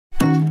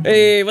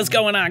Hey, what's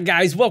going on,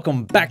 guys?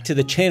 Welcome back to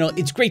the channel.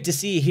 It's great to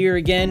see you here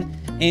again.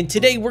 And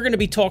today we're going to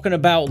be talking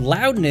about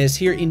loudness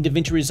here in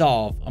DaVinci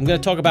Resolve. I'm going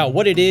to talk about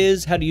what it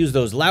is, how to use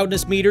those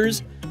loudness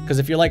meters, because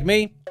if you're like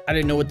me, I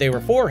didn't know what they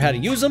were for, how to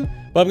use them,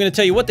 but I'm going to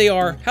tell you what they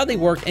are, how they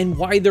work, and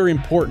why they're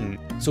important.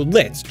 So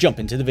let's jump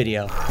into the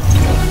video.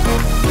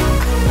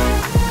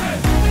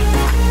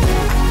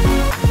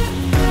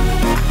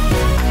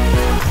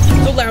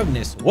 So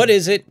loudness, what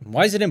is it?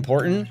 Why is it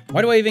important?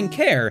 Why do I even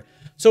care?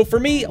 So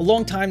for me, a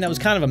long time, that was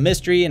kind of a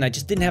mystery, and I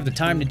just didn't have the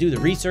time to do the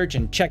research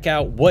and check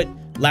out what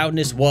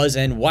loudness was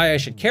and why I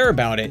should care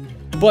about it.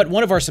 But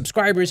one of our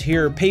subscribers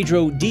here,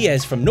 Pedro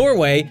Diaz from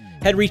Norway,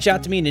 had reached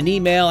out to me in an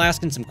email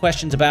asking some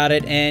questions about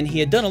it, and he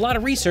had done a lot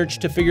of research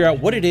to figure out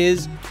what it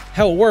is,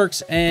 how it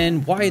works,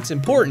 and why it's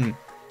important.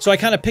 So I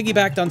kind of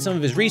piggybacked on some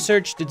of his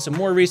research, did some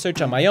more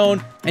research on my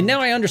own, and now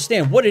I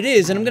understand what it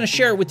is, and I'm going to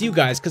share it with you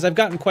guys because I've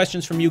gotten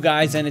questions from you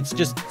guys, and it's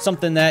just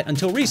something that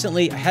until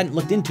recently I hadn't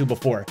looked into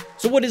before.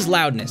 So what is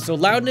loudness? So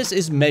loudness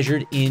is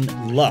measured in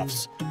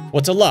LUFS.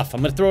 What's a LUF?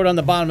 I'm going to throw it on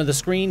the bottom of the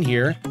screen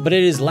here, but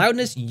it is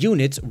loudness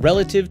units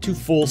relative to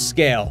full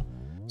scale.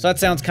 So that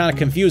sounds kind of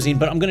confusing,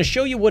 but I'm going to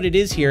show you what it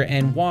is here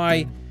and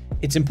why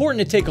it's important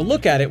to take a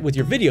look at it with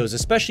your videos,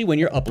 especially when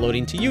you're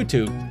uploading to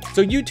YouTube.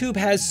 So YouTube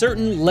has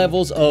certain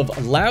levels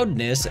of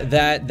loudness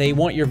that they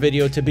want your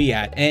video to be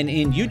at. And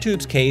in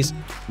YouTube's case,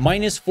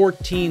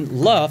 -14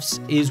 LUFS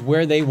is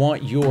where they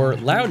want your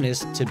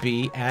loudness to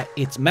be at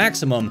its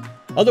maximum.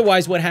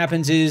 Otherwise, what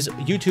happens is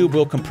YouTube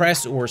will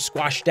compress or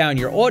squash down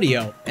your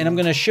audio. And I'm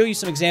going to show you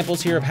some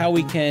examples here of how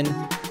we can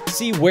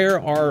see where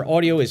our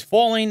audio is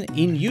falling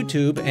in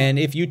YouTube and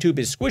if YouTube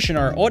is squishing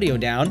our audio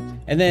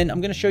down. And then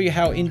I'm going to show you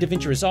how in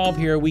DaVinci Resolve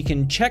here we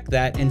can check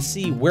that and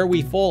see where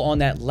we fall on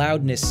that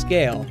loudness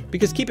scale.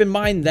 Because keep in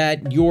mind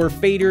that your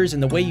faders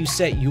and the way you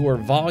set your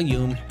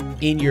volume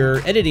in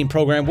your editing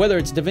program, whether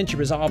it's DaVinci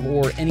Resolve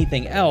or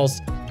anything else,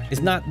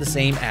 is not the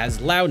same as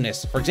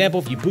loudness. For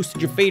example, if you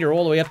boosted your fader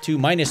all the way up to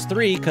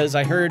 -3, because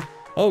I heard,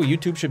 oh,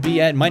 YouTube should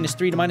be at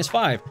 -3 to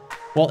 -5.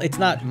 Well, it's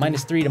not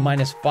 -3 to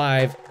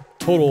 -5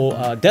 total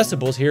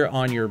decibels here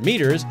on your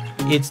meters.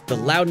 It's the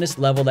loudness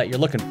level that you're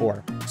looking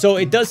for. So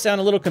it does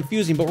sound a little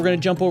confusing, but we're going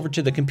to jump over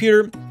to the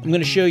computer. I'm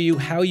going to show you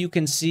how you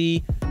can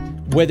see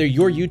whether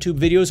your YouTube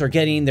videos are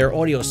getting their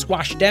audio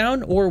squashed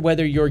down or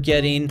whether you're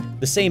getting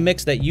the same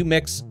mix that you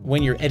mix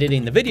when you're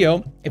editing the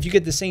video, if you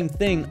get the same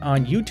thing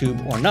on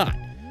YouTube or not.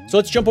 So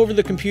let's jump over to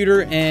the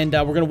computer and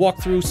we're going to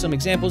walk through some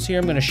examples here.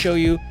 I'm going to show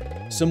you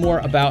some more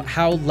about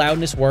how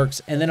loudness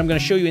works, and then I'm going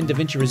to show you in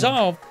DaVinci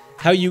Resolve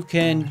how you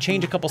can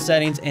change a couple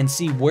settings and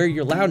see where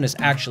your loudness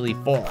actually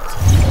falls.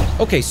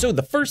 Okay, so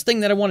the first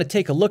thing that I want to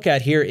take a look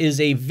at here is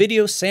a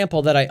video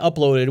sample that I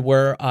uploaded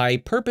where I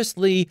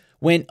purposely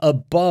went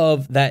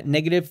above that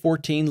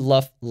 -14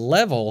 LUF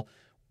level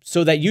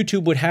so that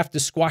YouTube would have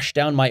to squash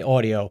down my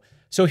audio.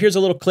 So here's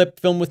a little clip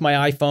filmed with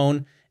my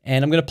iPhone,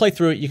 and I'm going to play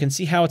through it. You can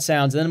see how it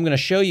sounds, and then I'm going to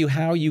show you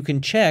how you can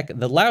check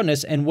the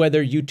loudness and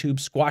whether YouTube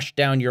squashed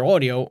down your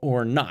audio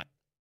or not.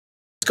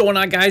 What's going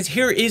on, guys?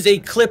 Here is a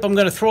clip I'm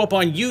going to throw up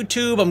on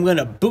YouTube. I'm going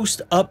to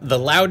boost up the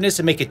loudness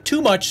and make it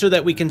too much so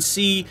that we can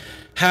see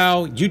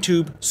how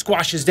YouTube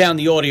squashes down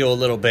the audio a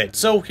little bit.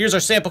 So here's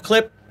our sample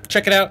clip.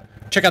 Check it out.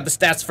 Check out the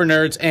stats for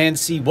nerds and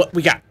see what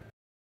we got.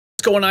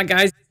 What's going on,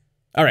 guys?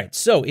 All right,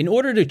 so in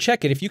order to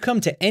check it, if you come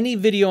to any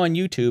video on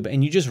YouTube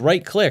and you just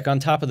right-click on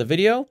top of the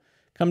video,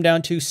 come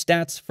down to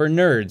Stats for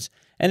Nerds,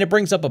 and it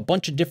brings up a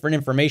bunch of different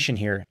information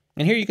here.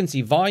 And here you can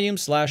see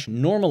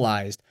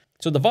volume/normalized.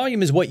 So the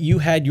volume is what you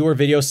had your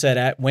video set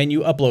at when you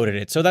uploaded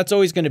it. So that's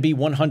always going to be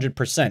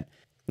 100%.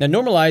 Now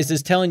normalized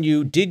is telling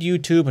you, did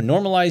YouTube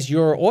normalize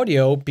your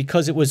audio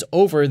because it was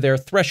over their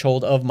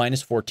threshold of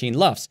 -14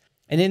 LUFS?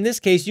 And in this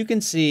case, you can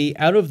see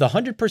out of the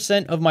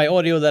 100% of my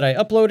audio that I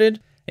uploaded,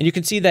 and you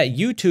can see that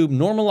YouTube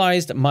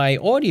normalized my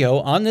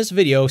audio on this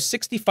video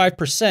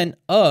 65%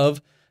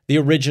 of the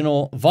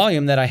original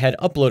volume that I had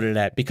uploaded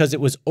at because it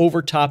was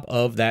over top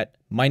of that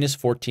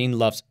 -14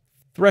 LUFS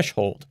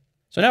threshold.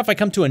 So now if I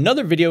come to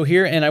another video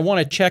here and I want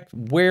to check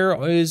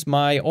where is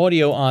my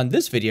audio on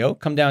this video,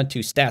 come down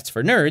to Stats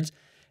for Nerds,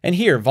 and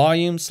here,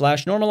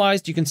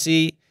 volume/normalized, you can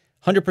see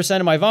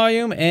 100% of my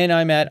volume, and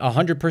I'm at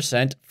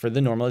 100% for the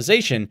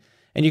normalization.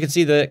 And you can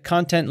see the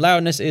content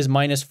loudness is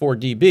 -4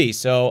 dB.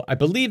 So I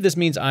believe this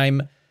means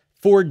I'm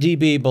 4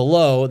 dB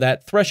below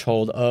that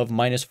threshold of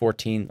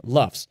 -14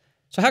 LUFS.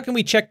 So how can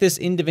we check this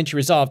in DaVinci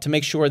Resolve to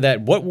make sure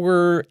that what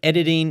we're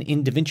editing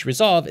in DaVinci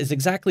Resolve is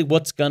exactly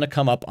what's going to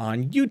come up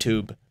on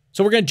YouTube?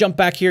 So we're going to jump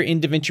back here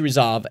in DaVinci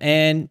Resolve,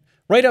 and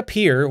right up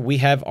here we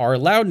have our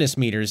loudness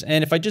meters.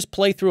 And if I just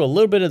play through a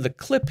little bit of the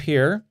clip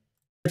here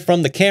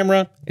from the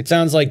camera, it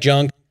sounds like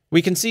junk.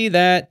 We can see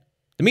that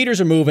the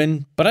meters are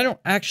moving, but I don't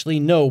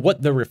actually know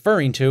what they're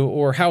referring to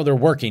or how they're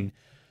working.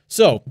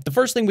 So the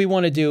first thing we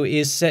want to do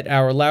is set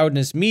our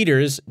loudness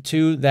meters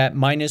to that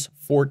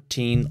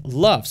 -14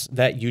 LUFS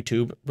that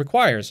YouTube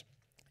requires.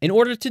 In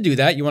order to do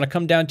that, you want to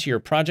come down to your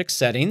project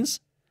settings,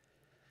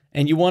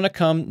 and you want to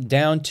come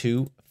down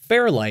to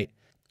Fairlight.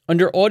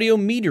 Under audio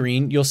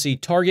metering, you'll see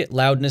target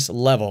loudness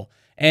level.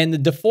 And the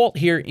default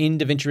here in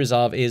DaVinci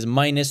Resolve is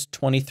minus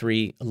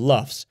 23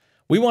 LUFS.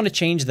 We want to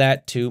change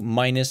that to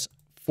minus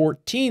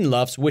 14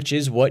 LUFS, which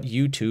is what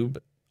YouTube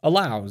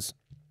allows.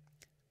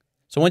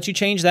 So once you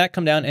change that,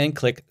 come down and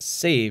click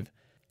Save.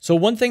 So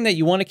one thing that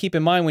you want to keep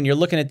in mind when you're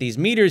looking at these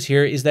meters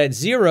here is that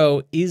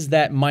 0 is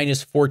that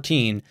minus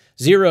 14.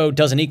 0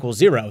 doesn't equal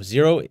 0.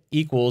 0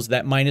 equals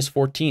that minus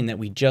 14 that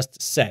we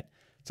just set.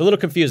 It's a little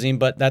confusing,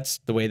 but that's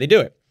the way they do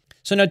it.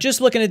 So now just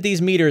looking at these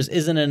meters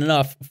isn't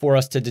enough for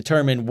us to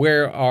determine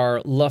where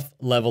our LUF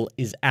level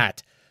is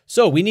at.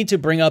 So we need to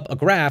bring up a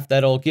graph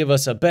that'll give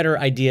us a better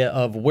idea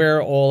of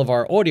where all of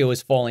our audio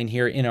is falling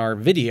here in our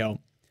video.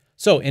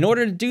 So in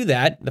order to do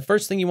that, the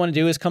first thing you want to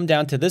do is come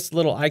down to this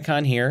little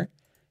icon here.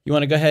 You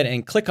want to go ahead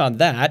and click on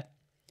that.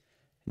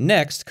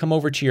 Next, come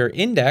over to your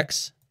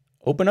index,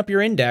 open up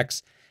your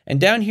index, and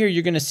down here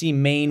you're going to see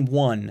main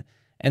 1.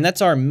 And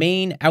that's our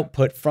main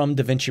output from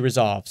DaVinci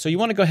Resolve. So you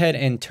want to go ahead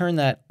and turn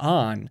that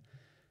on.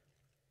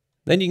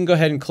 Then you can go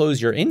ahead and close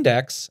your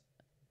index.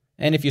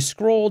 And if you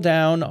scroll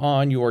down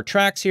on your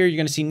tracks here, you're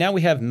going to see now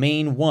we have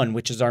main 1,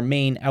 which is our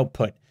main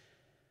output.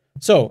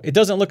 So it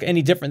doesn't look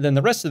any different than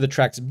the rest of the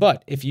tracks,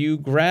 but if you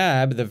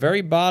grab the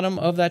very bottom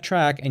of that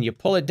track and you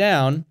pull it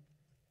down,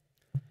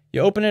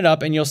 you open it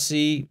up and you'll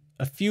see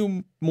a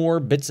few more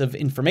bits of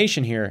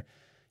information here.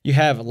 You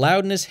have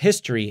Loudness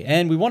History,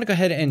 and we want to go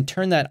ahead and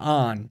turn that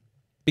on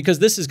because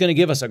this is going to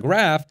give us a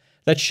graph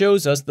that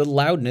shows us the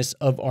loudness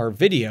of our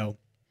video.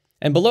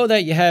 And below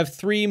that, you have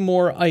 3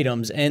 more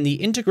items, and the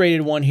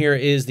integrated one here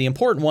is the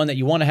important one that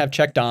you want to have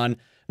checked on.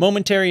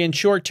 Momentary and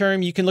short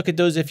term, you can look at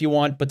those if you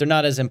want, but they're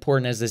not as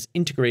important as this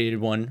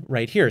integrated one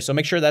right here. So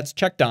make sure that's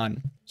checked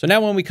on. So now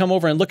when we come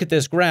over and look at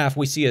this graph,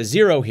 we see a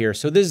 0 here.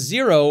 So this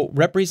 0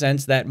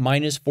 represents that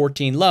minus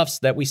 14 LUFS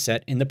that we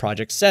set in the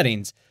project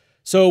settings.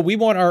 So we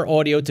want our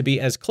audio to be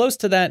as close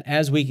to that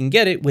as we can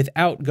get it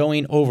without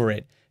going over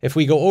it. If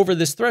we go over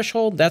this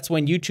threshold, that's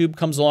when YouTube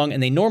comes along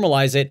and they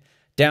normalize it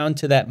down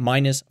to that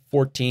minus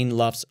 14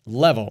 LUFS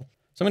level.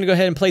 So I'm going to go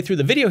ahead and play through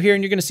the video here,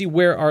 and you're going to see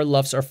where our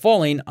LUFS are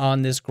falling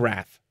on this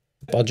graph.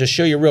 I'll just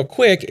show you real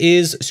quick,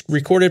 is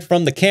recorded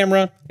from the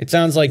camera. It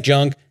sounds like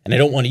junk, and I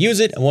don't want to use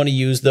it. I want to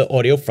use the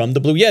audio from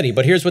the Blue Yeti,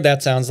 but here's what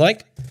that sounds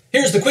like.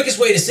 Here's the quickest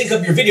way to sync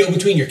up your video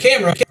between your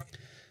camera.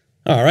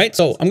 All right,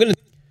 so I'm going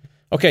to...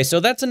 Okay, so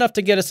that's enough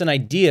to get us an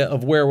idea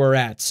of where we're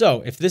at.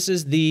 So if this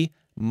is the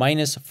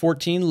minus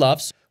 14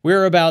 LUFS,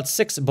 we're about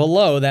 6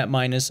 below that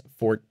minus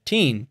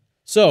 14.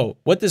 So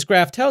what this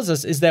graph tells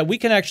us is that we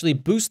can actually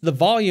boost the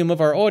volume of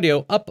our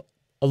audio up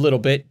a little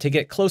bit to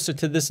get closer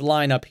to this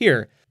line up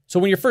here. So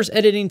when you're first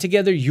editing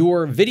together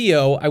your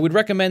video, I would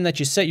recommend that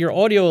you set your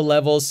audio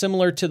levels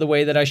similar to the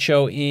way that I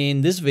show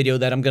in this video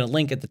that I'm going to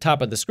link at the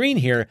top of the screen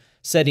here,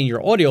 setting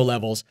your audio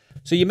levels.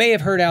 So you may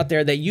have heard out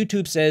there that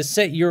YouTube says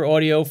set your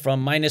audio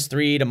from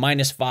 -3 to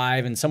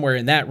 -5 and somewhere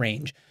in that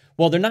range.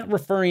 Well, they're not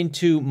referring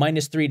to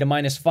 -3 to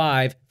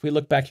 -5. If we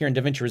look back here in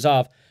DaVinci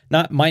Resolve,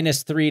 not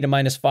 -3 to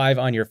 -5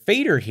 on your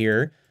fader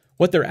here.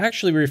 What they're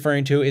actually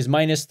referring to is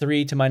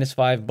 -3 to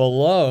 -5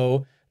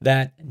 below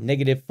that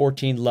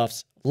 -14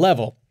 LUFS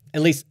level.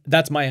 At least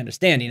that's my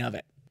understanding of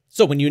it.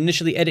 So when you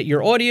initially edit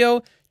your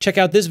audio, check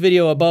out this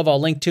video above I'll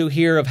link to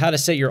here of how to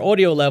set your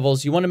audio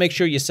levels. You want to make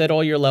sure you set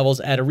all your levels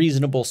at a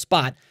reasonable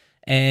spot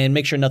and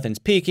make sure nothing's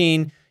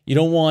peaking. You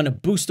don't want to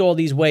boost all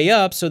these way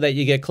up so that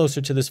you get closer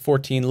to this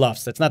 14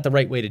 LUFS. That's not the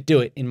right way to do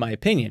it, in my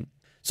opinion.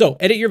 So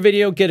edit your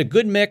video, get a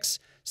good mix,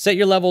 set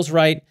your levels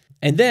right,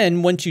 and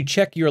then once you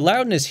check your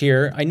loudness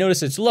here, I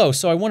notice it's low,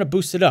 so I want to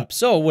boost it up.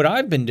 So what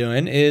I've been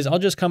doing is I'll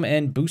just come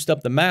and boost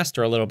up the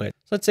master a little bit.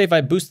 So let's say if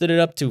I boosted it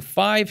up to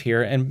 5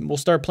 here, and we'll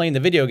start playing the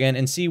video again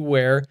and see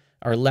where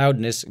our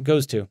loudness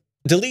goes to.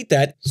 Delete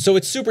that. So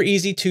it's super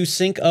easy to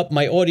sync up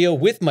my audio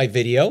with my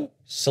video.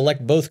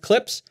 Select both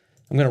clips.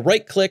 I'm going to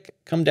right click,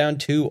 come down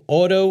to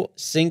Auto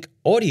Sync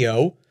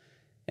Audio,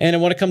 and I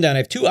want to come down. I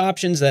have 2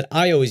 options that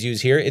I always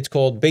use here. It's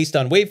called Based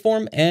on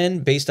Waveform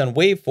and Based on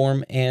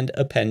Waveform and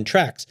Append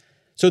Tracks.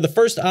 So the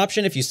first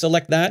option, if you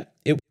select that,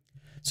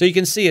 so you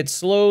can see it's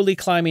slowly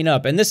climbing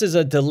up. And this is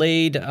a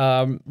delayed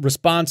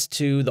response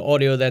to the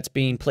audio that's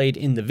being played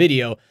in the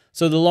video.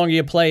 So the longer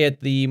you play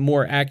it, the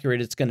more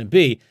accurate it's going to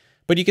be.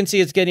 But you can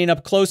see it's getting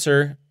up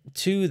closer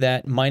to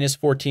that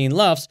 -14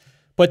 LUFS.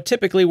 But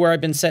typically where I've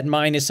been setting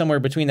mine is somewhere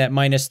between that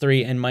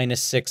 -3 and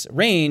 -6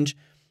 range.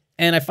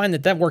 And I find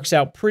that that works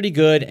out pretty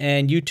good,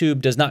 and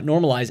YouTube does not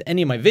normalize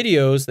any of my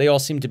videos. They all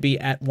seem to be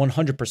at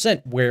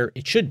 100% where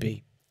it should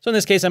be. So in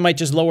this case, I might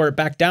just lower it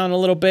back down a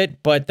little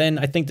bit, but then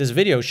I think this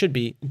video should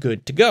be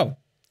good to go.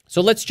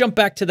 So let's jump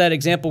back to that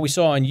example we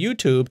saw on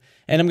YouTube,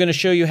 and I'm going to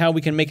show you how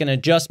we can make an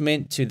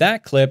adjustment to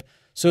that clip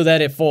so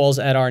that it falls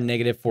at our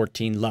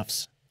 -14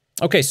 LUFS.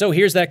 Okay, so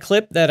here's that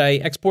clip that I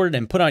exported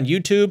and put on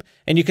YouTube,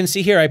 and you can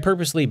see here I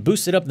purposely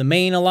boosted up the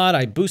main a lot.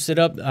 I boosted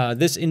up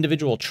this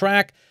individual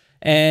track,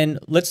 and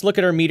let's look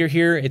at our meter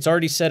here. It's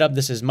already set up.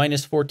 This is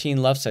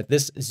 -14 LUFS at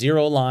this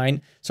 0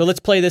 line. So let's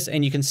play this,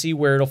 and you can see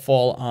where it'll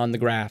fall on the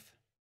graph.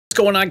 What's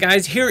going on,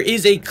 guys? Here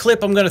is a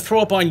clip I'm going to throw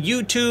up on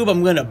YouTube.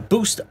 I'm going to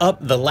boost up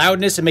the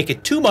loudness and make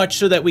it too much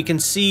so that we can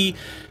see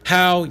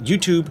how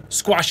YouTube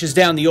squashes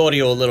down the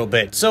audio a little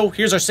bit. So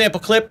here's our sample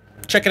clip.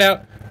 Check it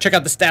out. Check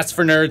out the stats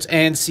for nerds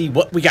and see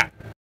what we got.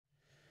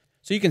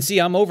 So you can see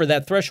I'm over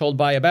that threshold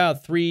by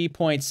about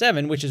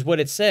 3.7, which is what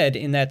it said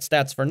in that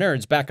stats for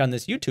nerds back on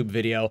this YouTube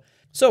video.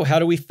 So how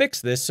do we fix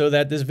this so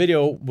that this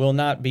video will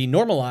not be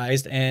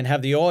normalized and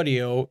have the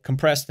audio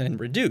compressed and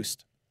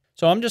reduced?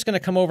 So I'm just going to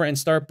come over and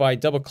start by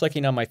double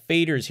clicking on my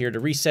faders here to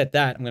reset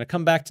that. I'm going to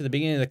come back to the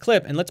beginning of the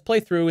clip and let's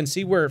play through and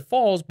see where it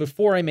falls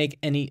before I make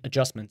any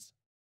adjustments.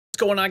 What's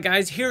going on,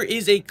 guys? Here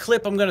is a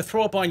clip I'm going to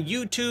throw up on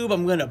YouTube.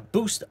 I'm going to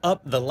boost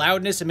up the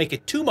loudness and make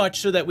it too much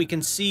so that we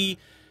can see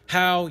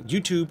how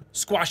YouTube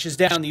squashes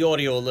down the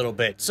audio a little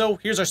bit. So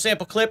here's our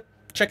sample clip.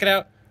 Check it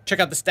out. Check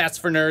out the stats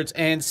for nerds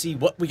and see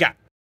what we got.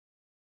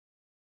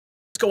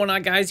 What's going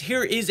on, guys?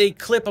 Here is a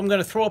clip I'm going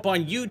to throw up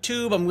on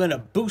YouTube. I'm going to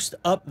boost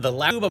up the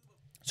loud.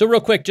 So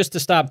real quick, just to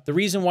stop, the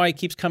reason why it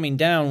keeps coming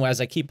down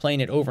as I keep playing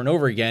it over and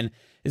over again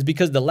is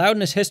because the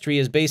loudness history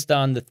is based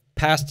on the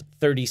past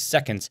 30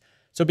 seconds.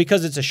 So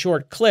because it's a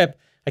short clip,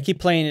 I keep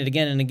playing it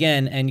again and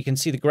again, and you can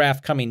see the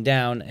graph coming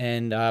down,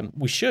 and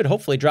we should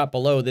hopefully drop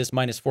below this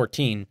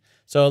 -14.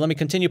 So let me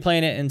continue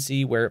playing it and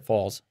see where it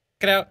falls.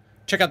 Check it out.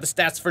 Check out the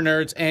stats for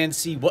nerds and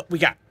see what we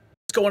got.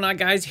 What's going on,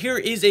 guys? Here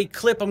is a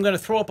clip I'm going to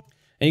throw up.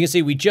 And you can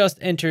see we just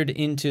entered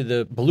into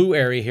the blue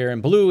area here,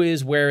 and blue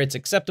is where it's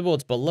acceptable.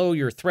 It's below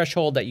your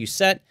threshold that you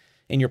set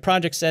in your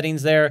project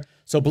settings there.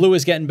 So blue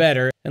is getting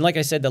better. And like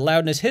I said, the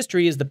loudness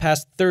history is the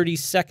past 30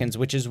 seconds,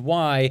 which is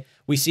why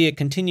we see it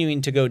continuing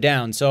to go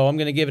down. So I'm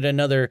going to give it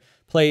another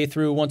play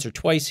through once or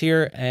twice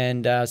here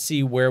and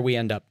see where we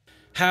end up.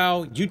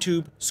 How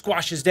YouTube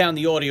squashes down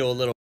the audio a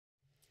little.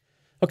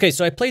 Okay,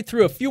 so I played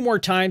through a few more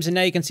times, and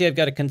now you can see I've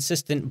got a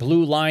consistent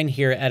blue line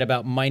here at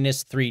about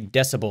 -3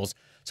 decibels.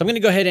 So I'm going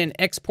to go ahead and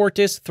export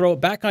this, throw it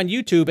back on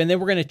YouTube, and then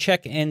we're going to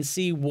check and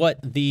see what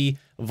the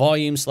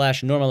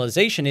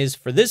volume/normalization is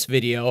for this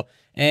video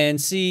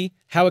and see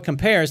how it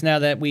compares now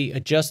that we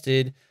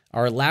adjusted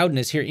our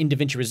loudness here in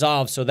DaVinci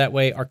Resolve, so that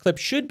way our clip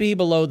should be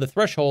below the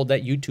threshold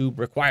that YouTube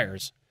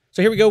requires.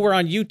 So here we go, we're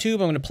on YouTube.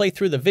 I'm going to play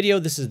through the video.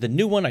 This is the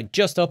new one I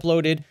just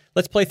uploaded.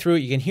 Let's play through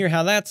it. You can hear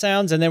how that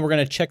sounds, and then we're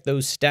going to check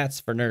those stats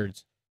for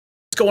nerds.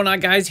 What's going on,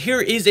 guys? Here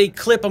is a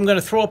clip I'm going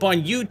to throw up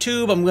on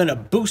YouTube. I'm going to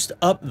boost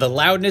up the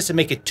loudness and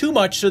make it too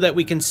much so that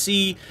we can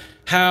see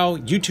how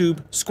YouTube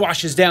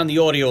squashes down the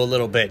audio a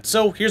little bit.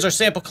 So here's our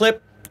sample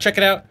clip. Check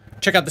it out.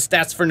 Check out the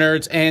stats for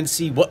nerds and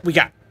see what we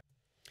got.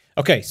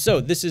 Okay, so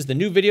this is the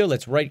new video.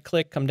 Let's right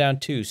click, come down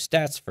to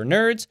stats for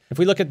nerds. If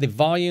we look at the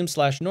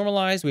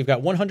volume/normalized, we've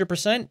got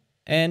 100%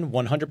 and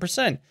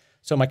 100%.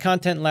 So my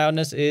content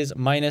loudness is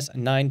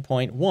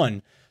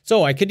 -9.1.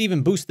 So I could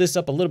even boost this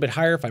up a little bit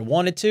higher if I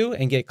wanted to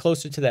and get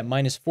closer to that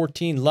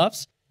 -14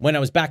 LUFS when I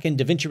was back in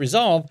DaVinci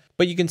Resolve.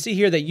 But you can see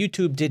here that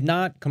YouTube did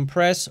not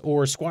compress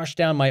or squash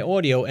down my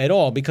audio at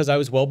all because I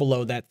was well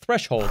below that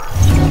threshold.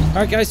 All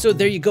right, guys, so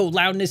there you go.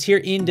 Loudness here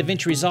in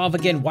DaVinci Resolve.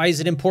 Again, why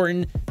is it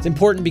important? It's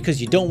important because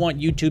you don't want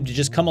YouTube to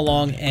just come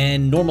along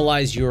and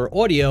normalize your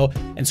audio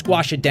and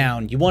squash it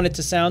down. You want it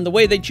to sound the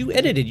way that you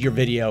edited your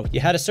video. You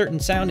had a certain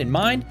sound in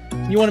mind.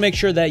 You want to make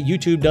sure that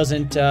YouTube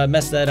doesn't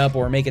mess that up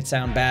or make it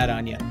sound bad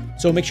on you.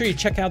 So make sure you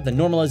check out the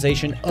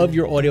normalization of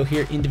your audio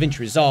here in DaVinci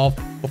Resolve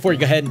before you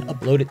go ahead and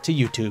upload it to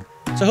YouTube.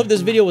 So I hope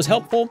this video was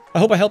helpful. I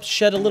hope I helped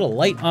shed a little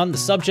light on the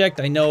subject.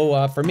 I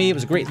know for me, it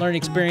was a great learning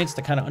experience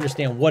to kind of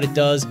understand what it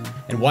does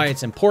and why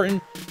it's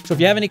important. So if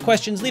you have any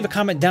questions, leave a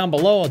comment down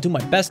below. I'll do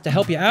my best to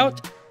help you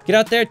out. Get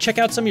out there, check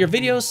out some of your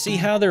videos, see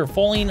how they're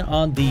falling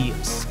on the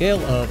scale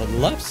of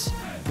LUFS,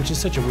 which is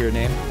such a weird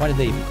name. Why did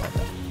they even call it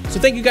that? So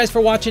thank you guys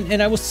for watching,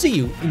 and I will see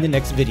you in the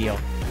next video.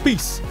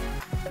 Peace.